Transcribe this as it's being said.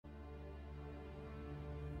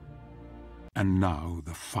And now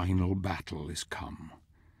the final battle is come.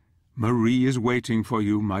 Marie is waiting for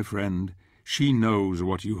you, my friend. She knows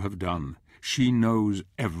what you have done. She knows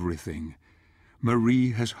everything.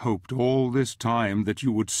 Marie has hoped all this time that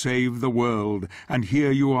you would save the world, and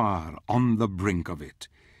here you are, on the brink of it.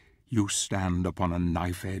 You stand upon a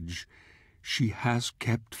knife edge. She has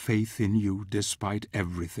kept faith in you despite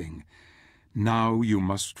everything. Now you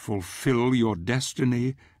must fulfill your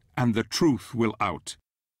destiny, and the truth will out.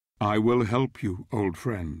 I will help you, old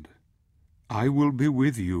friend. I will be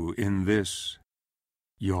with you in this,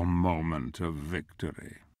 your moment of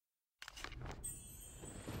victory.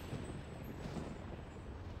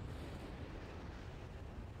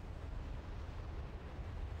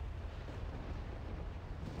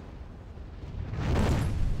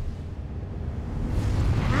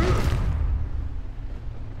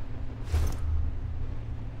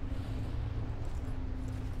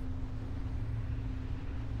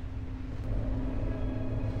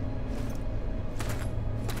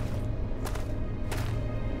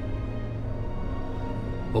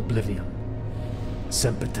 Oblivion,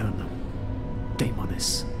 Sempiternum,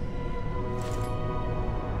 Daemonis.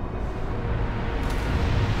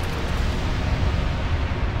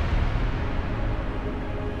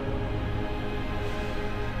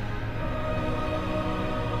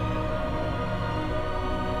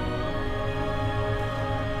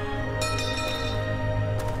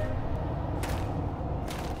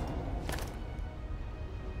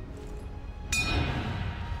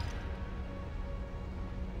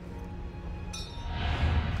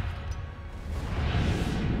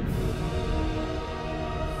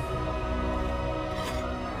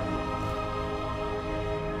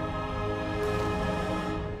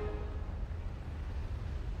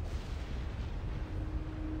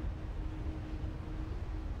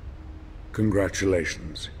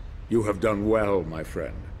 Congratulations. You have done well, my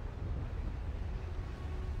friend.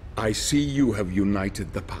 I see you have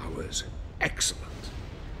united the powers. Excellent.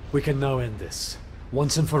 We can now end this,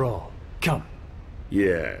 once and for all. Come.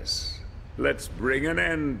 Yes. Let's bring an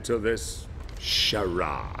end to this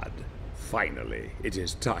charade. Finally, it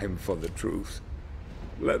is time for the truth.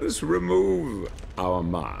 Let us remove our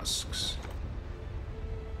masks.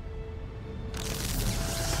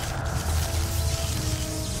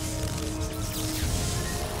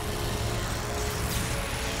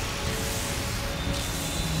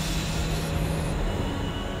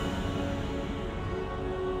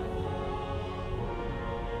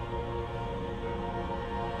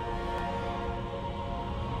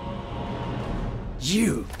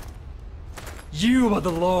 You are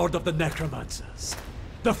the Lord of the Necromancers.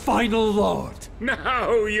 The final Lord.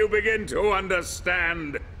 Now you begin to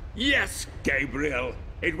understand. Yes, Gabriel.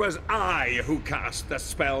 It was I who cast the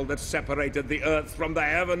spell that separated the earth from the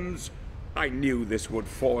heavens. I knew this would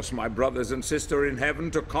force my brothers and sister in heaven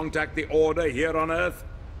to contact the Order here on earth.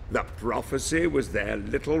 The prophecy was their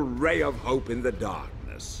little ray of hope in the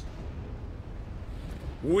darkness.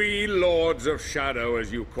 We Lords of Shadow,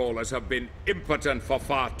 as you call us, have been impotent for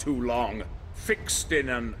far too long, fixed in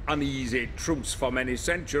an uneasy truce for many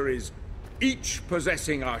centuries, each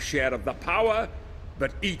possessing our share of the power,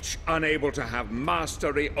 but each unable to have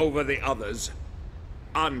mastery over the others.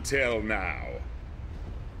 Until now.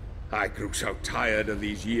 I grew so tired of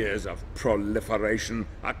these years of proliferation,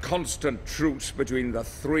 a constant truce between the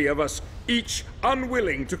three of us, each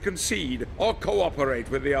unwilling to concede or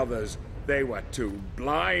cooperate with the others. They were too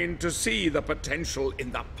blind to see the potential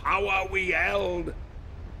in the power we held.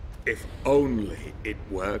 If only it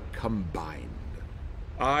were combined.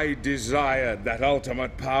 I desired that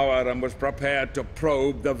ultimate power and was prepared to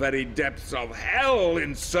probe the very depths of hell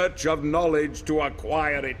in search of knowledge to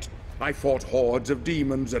acquire it. I fought hordes of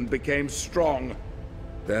demons and became strong.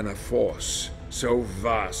 Then a force so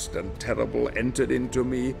vast and terrible entered into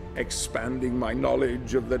me, expanding my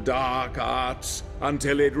knowledge of the dark arts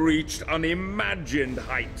until it reached unimagined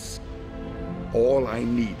heights. All I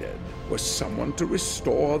needed was someone to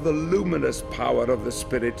restore the luminous power of the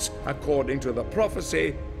spirits according to the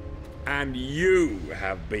prophecy, and you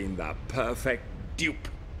have been the perfect dupe.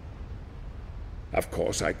 Of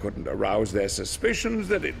course, I couldn't arouse their suspicions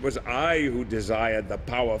that it was I who desired the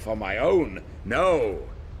power for my own. No,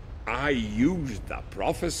 I used the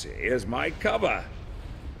prophecy as my cover.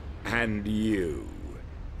 And you,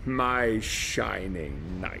 my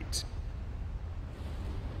shining knight.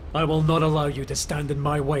 I will not allow you to stand in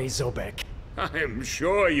my way, Zobek. I'm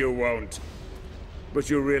sure you won't. But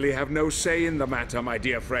you really have no say in the matter, my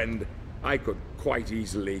dear friend. I could quite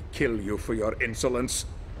easily kill you for your insolence.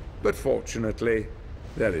 But fortunately,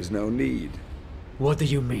 there is no need. What do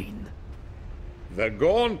you mean? The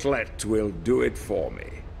gauntlet will do it for me.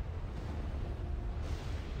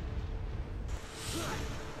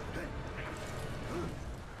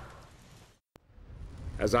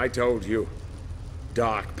 As I told you,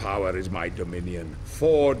 dark power is my dominion,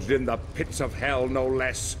 forged in the pits of hell, no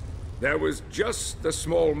less. There was just the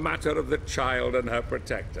small matter of the child and her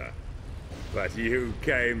protector. But you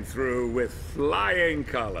came through with flying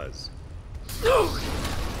colors.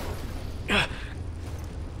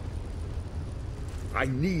 I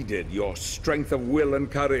needed your strength of will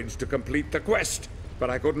and courage to complete the quest, but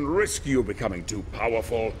I couldn't risk you becoming too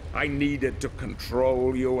powerful. I needed to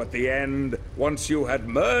control you at the end, once you had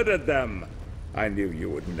murdered them. I knew you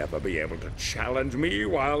would never be able to challenge me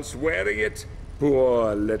whilst wearing it.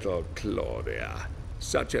 Poor little Claudia.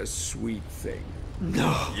 Such a sweet thing.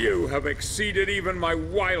 No. You have exceeded even my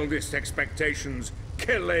wildest expectations,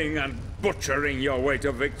 killing and butchering your way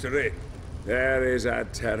to victory. There is a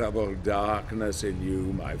terrible darkness in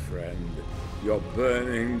you, my friend. Your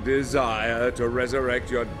burning desire to resurrect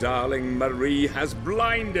your darling Marie has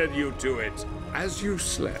blinded you to it. As you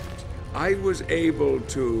slept, I was able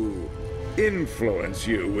to influence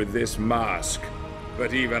you with this mask.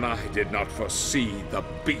 But even I did not foresee the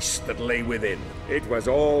beast that lay within. It was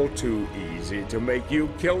all too easy to make you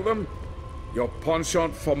kill them. Your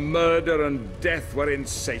penchant for murder and death were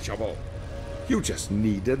insatiable. You just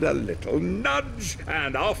needed a little nudge,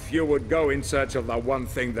 and off you would go in search of the one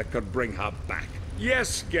thing that could bring her back.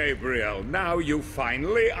 Yes, Gabriel, now you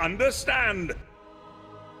finally understand.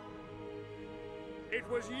 It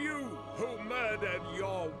was you who murdered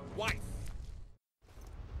your wife.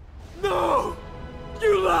 No!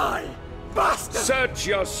 You lie! Bastard! Search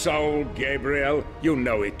your soul, Gabriel. You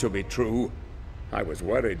know it to be true. I was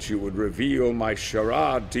worried she would reveal my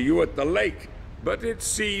charade to you at the lake, but it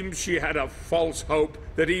seems she had a false hope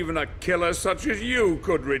that even a killer such as you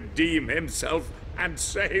could redeem himself and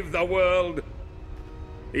save the world.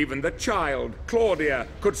 Even the child, Claudia,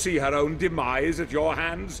 could see her own demise at your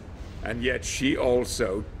hands, and yet she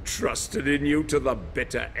also trusted in you to the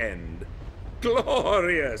bitter end.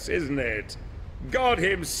 Glorious, isn't it? God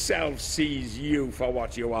himself sees you for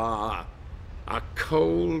what you are. A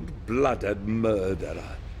cold-blooded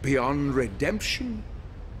murderer. Beyond redemption.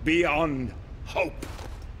 Beyond hope.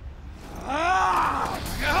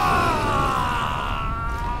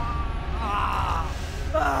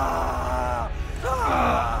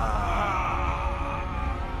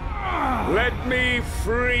 Let me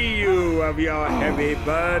free you of your heavy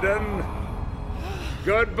burden.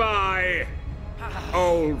 Goodbye,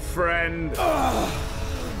 old friend.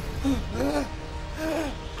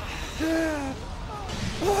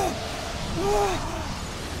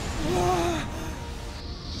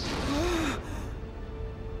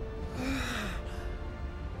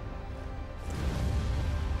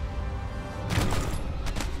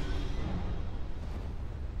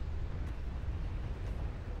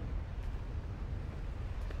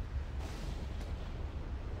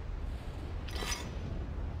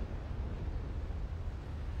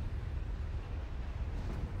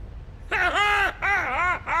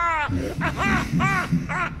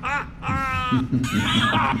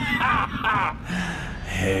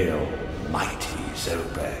 Hail, mighty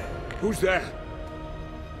Zobek. Who's there?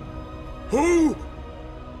 Who?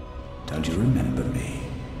 Don't you remember me?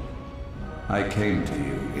 I came to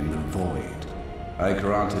you in the void. I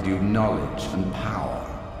granted you knowledge and power.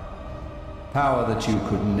 Power that you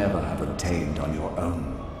could never have obtained on your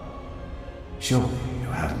own. Surely you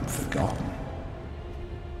haven't forgotten.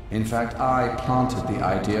 In fact, I planted the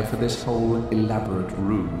idea for this whole elaborate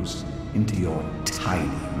ruse into your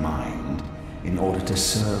tiny mind in order to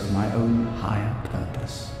serve my own higher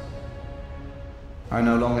purpose. I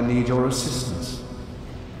no longer need your assistance.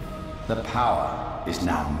 The power is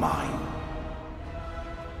now mine.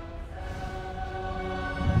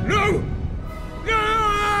 No! No!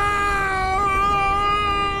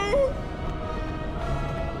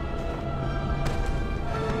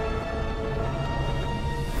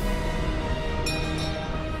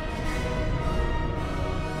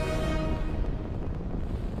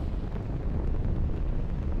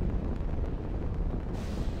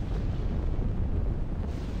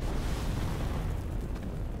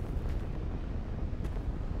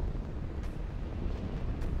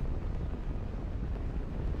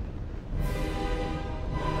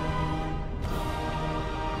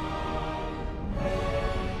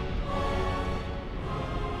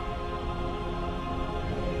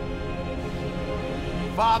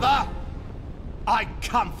 Father, I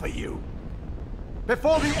come for you.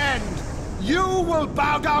 Before the end, you will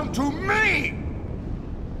bow down to me! Gabriel.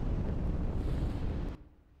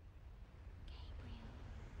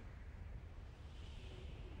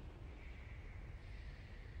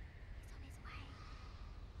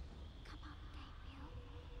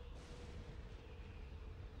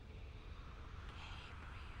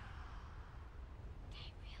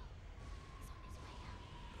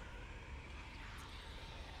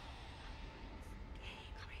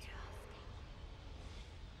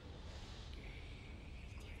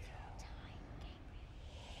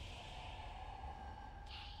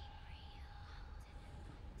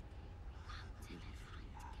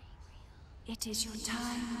 It is your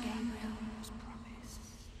time, Gabriel.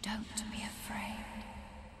 Don't be afraid.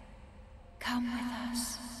 Come with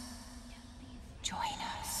us. Join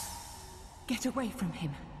us. Get away from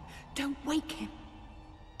him. Don't wake him.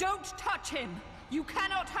 Don't touch him! You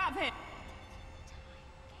cannot have him!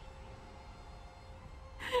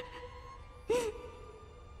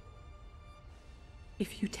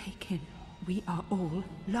 If you take him, we are all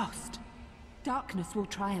lost. Darkness will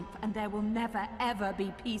triumph, and there will never, ever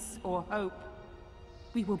be peace or hope.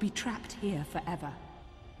 We will be trapped here forever.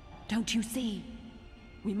 Don't you see?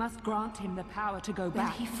 We must grant him the power to go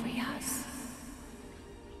back. Will he free us?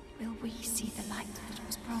 Will we see the light that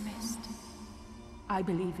was promised? I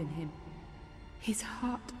believe in him. His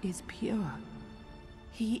heart is pure.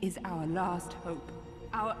 He is our last hope.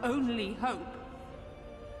 Our only hope.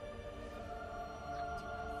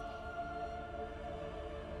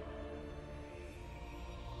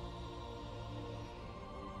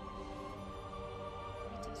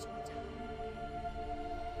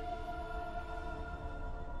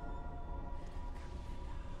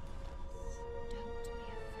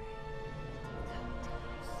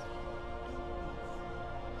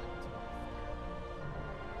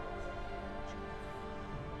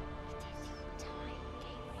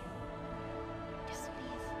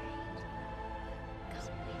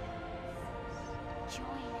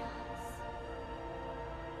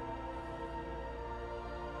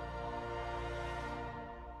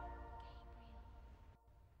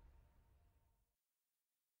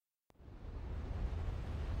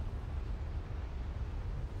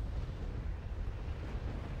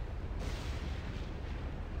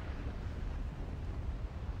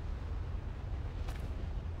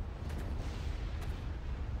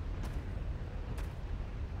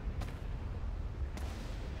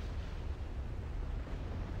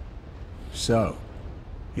 So,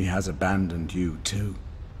 he has abandoned you too.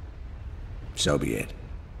 So be it.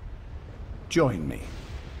 Join me.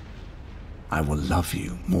 I will love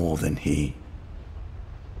you more than he.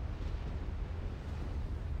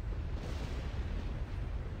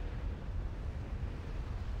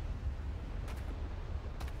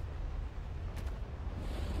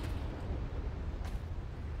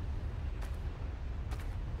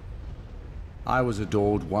 I was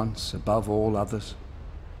adored once above all others.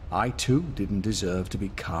 I too didn't deserve to be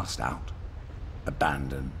cast out,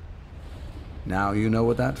 abandoned. Now you know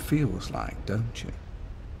what that feels like, don't you?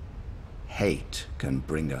 Hate can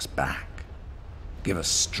bring us back, give us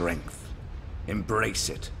strength, embrace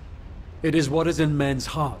it. It is what is in men's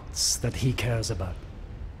hearts that he cares about.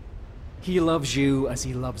 He loves you as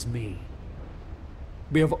he loves me.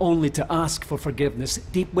 We have only to ask for forgiveness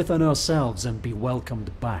deep within ourselves and be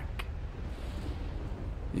welcomed back.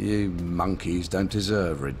 You monkeys don't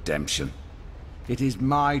deserve redemption. It is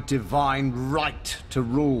my divine right to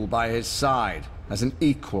rule by his side as an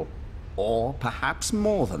equal, or perhaps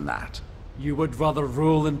more than that. You would rather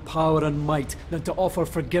rule in power and might than to offer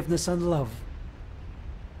forgiveness and love.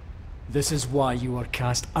 This is why you are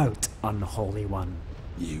cast out, unholy one.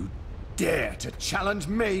 You dare to challenge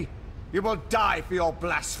me? You will die for your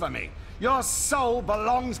blasphemy. Your soul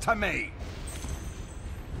belongs to me.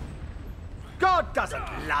 God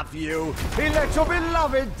doesn't love you. He let your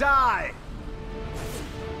beloved die.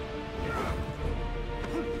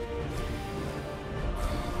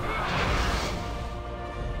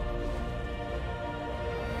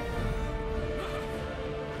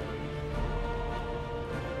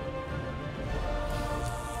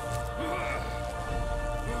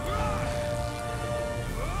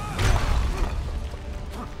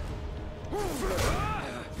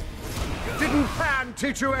 Didn't Pan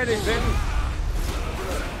teach you anything?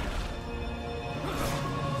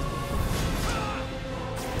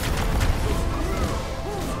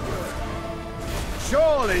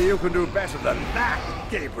 Surely you can do better than that,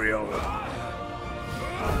 Gabriel.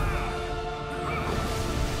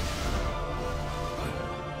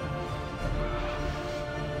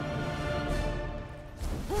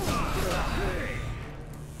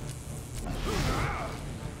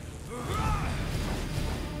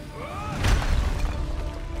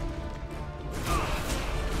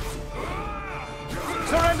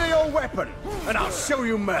 Surrender your weapon, and I'll show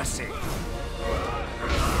you mercy.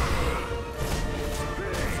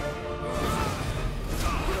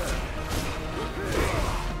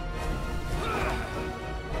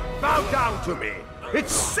 Bow down to me.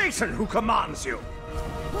 It's Satan who commands you.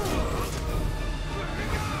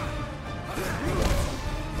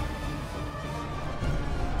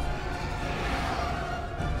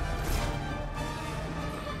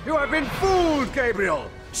 You have been fooled, Gabriel.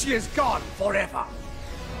 She is gone forever.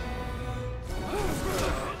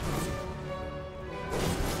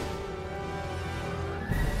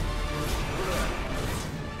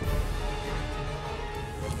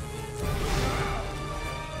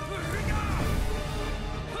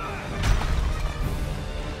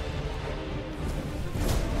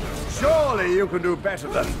 Surely you can do better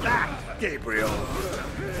than that, Gabriel.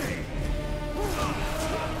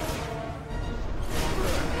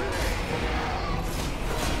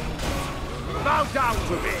 Bow down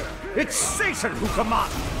to me. It's Satan who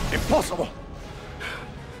commands. Impossible.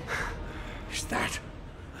 Is that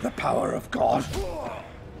the power of God?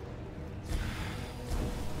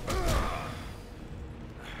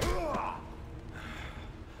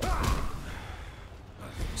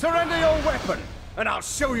 Surrender your weapon, and I'll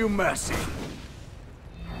show you mercy.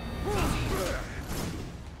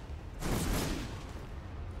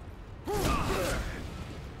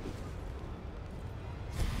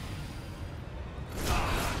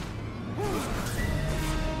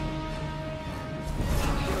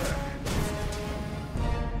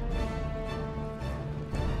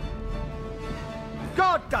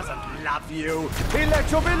 God doesn't love you. He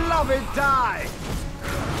let your beloved die.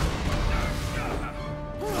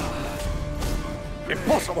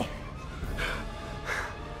 Impossible!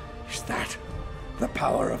 Is that the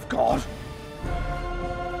power of God?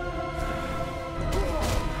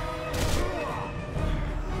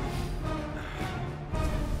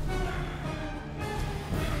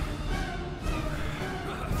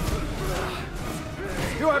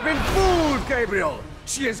 You have been fooled, Gabriel!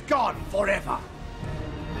 She is gone forever!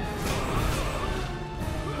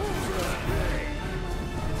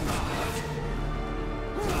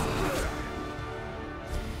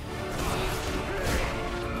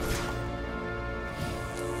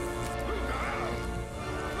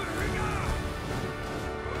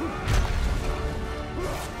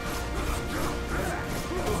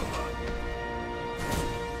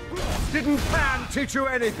 Didn't Pan teach you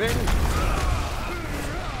anything?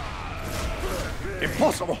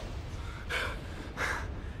 Impossible!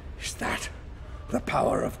 Is that the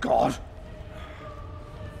power of God?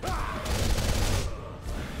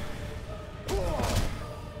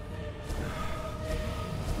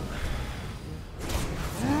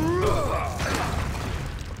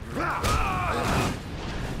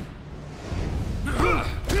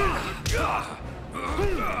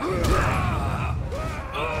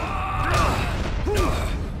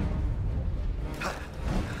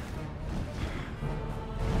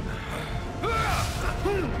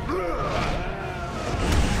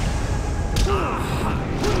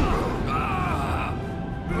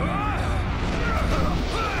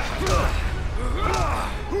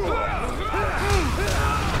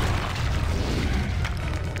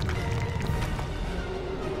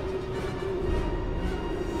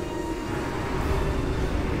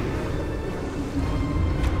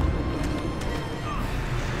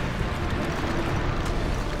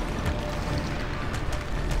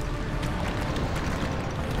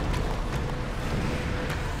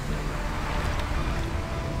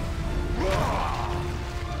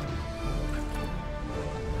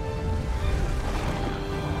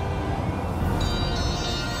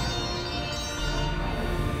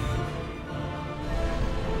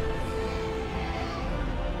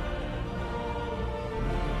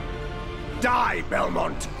 Die,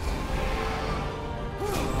 Belmont!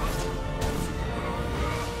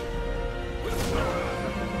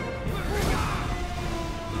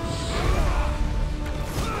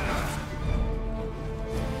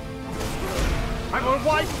 I will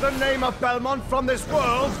wipe the name of Belmont from this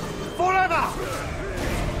world forever!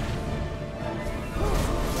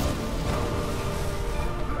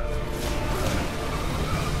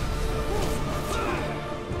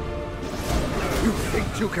 You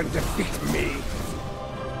think you can defeat me?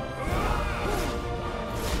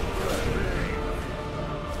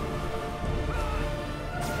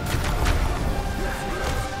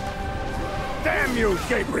 Damn you,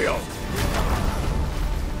 Gabriel!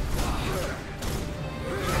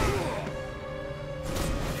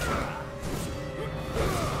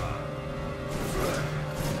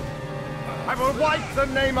 I will wipe the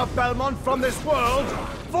name of Belmont from this world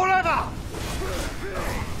forever!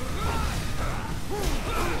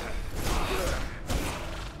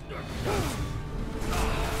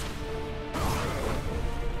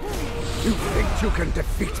 You think you can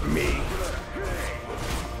defeat me?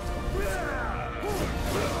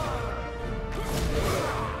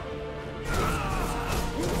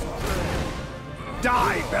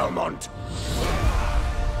 Die, Belmont!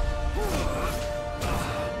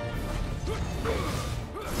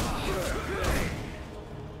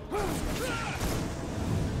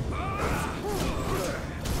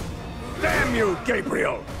 Damn you,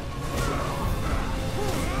 Gabriel!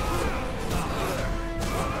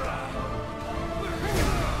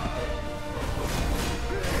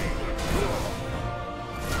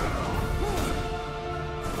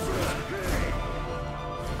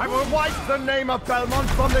 I will wipe the name of Belmont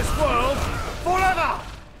from this world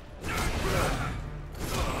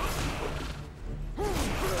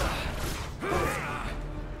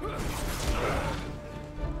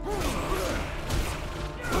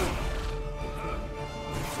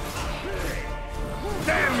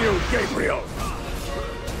you, Gabriel!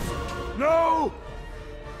 No!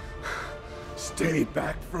 Stay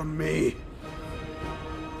back from me.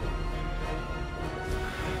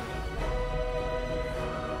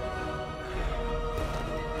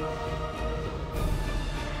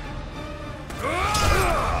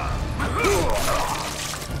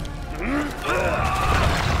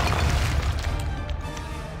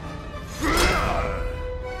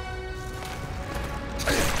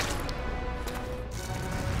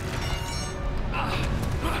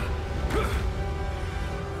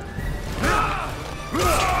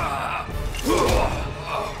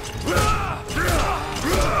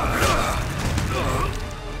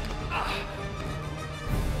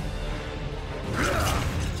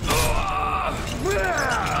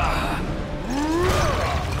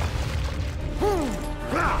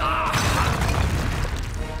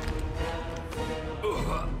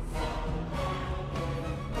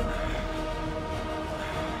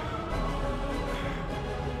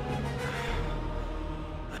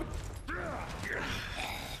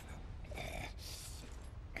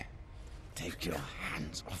 Take your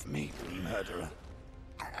hands off me, murderer.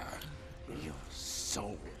 Your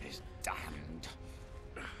soul is damned.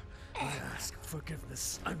 I ask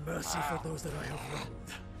forgiveness and mercy for those that I have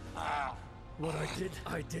wronged. What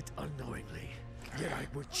I did unknowingly. Yet I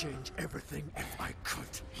would change everything if I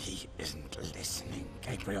could. He isn't listening,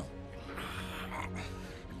 Gabriel.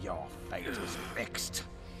 Your fate is fixed.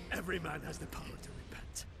 Every man has the power to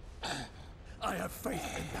repent. I have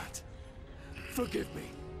faith in that. Forgive me.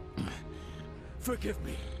 Forgive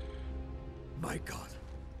me, my God.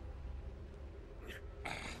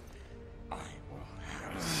 I will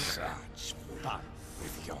have such fun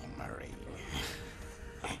with your Marie.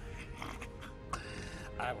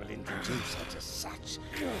 I will introduce her to such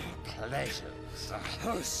pleasures.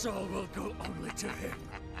 Her soul will go only to him.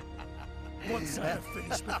 Once I have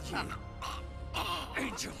finished with you,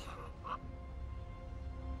 Angel.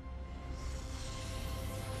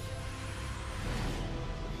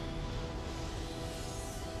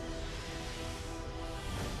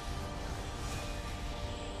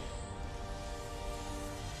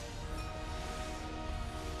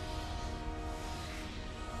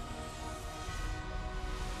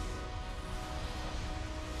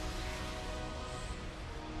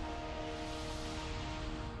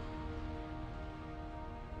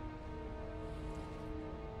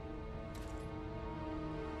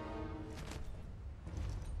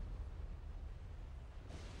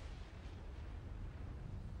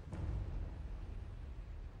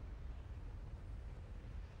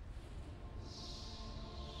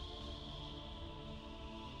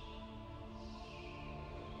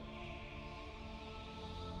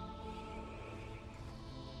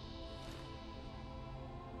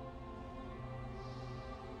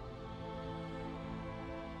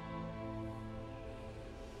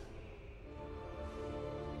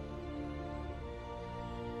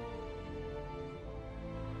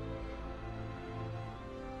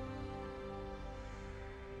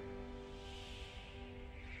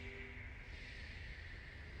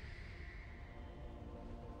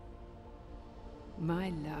 My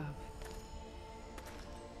love.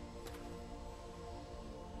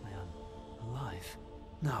 I am alive.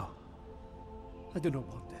 No. I do not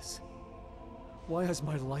want this. Why has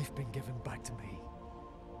my life been given back to me?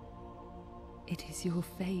 It is your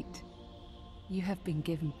fate. You have been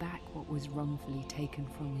given back what was wrongfully taken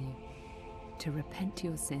from you. To repent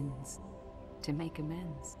your sins. To make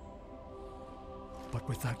amends. But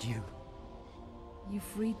without you, You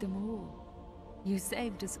freed them all. You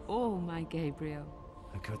saved us all, my Gabriel.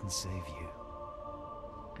 I couldn't save you.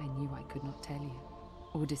 I knew I could not tell you,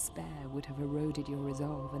 or despair would have eroded your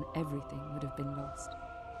resolve and everything would have been lost.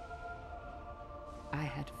 I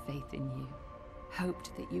had faith in you,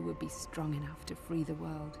 hoped that you would be strong enough to free the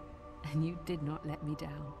world, and you did not let me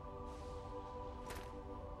down.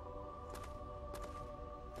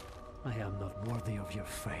 I am not worthy of your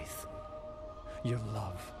faith. Your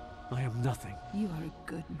love. I am nothing. You are a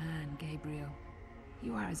good man, Gabriel.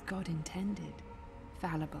 You are as God intended,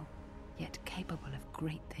 fallible, yet capable of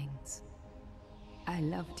great things. I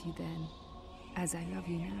loved you then, as I love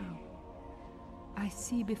you now. I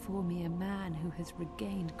see before me a man who has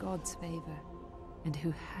regained God's favor, and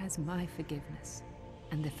who has my forgiveness,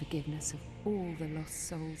 and the forgiveness of all the lost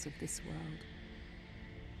souls of this world.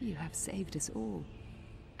 You have saved us all,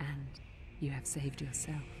 and you have saved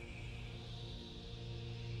yourself.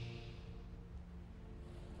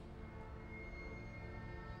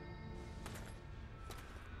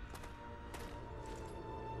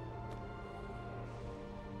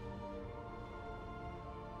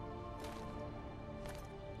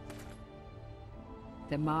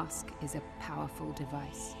 The mask is a powerful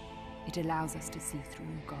device. It allows us to see through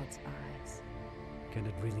God's eyes. Can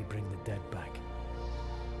it really bring the dead back?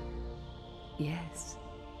 Yes.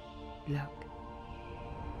 Look.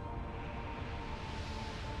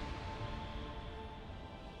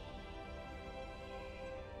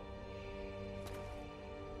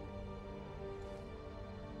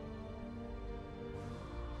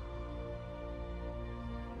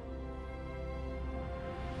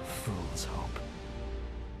 Fool's hope.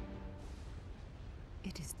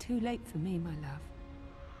 It is too late for me, my love.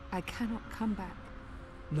 I cannot come back.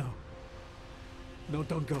 No. No,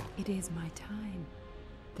 don't go. It is my time.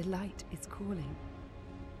 The light is calling.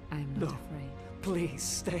 I am not afraid. Please,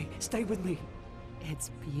 stay. Stay with me. It's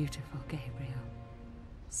beautiful, Gabriel.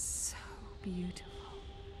 So beautiful.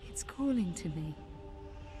 It's calling to me.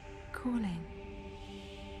 Calling.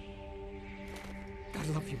 I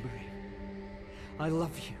love you, Marie. I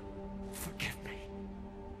love you. Forget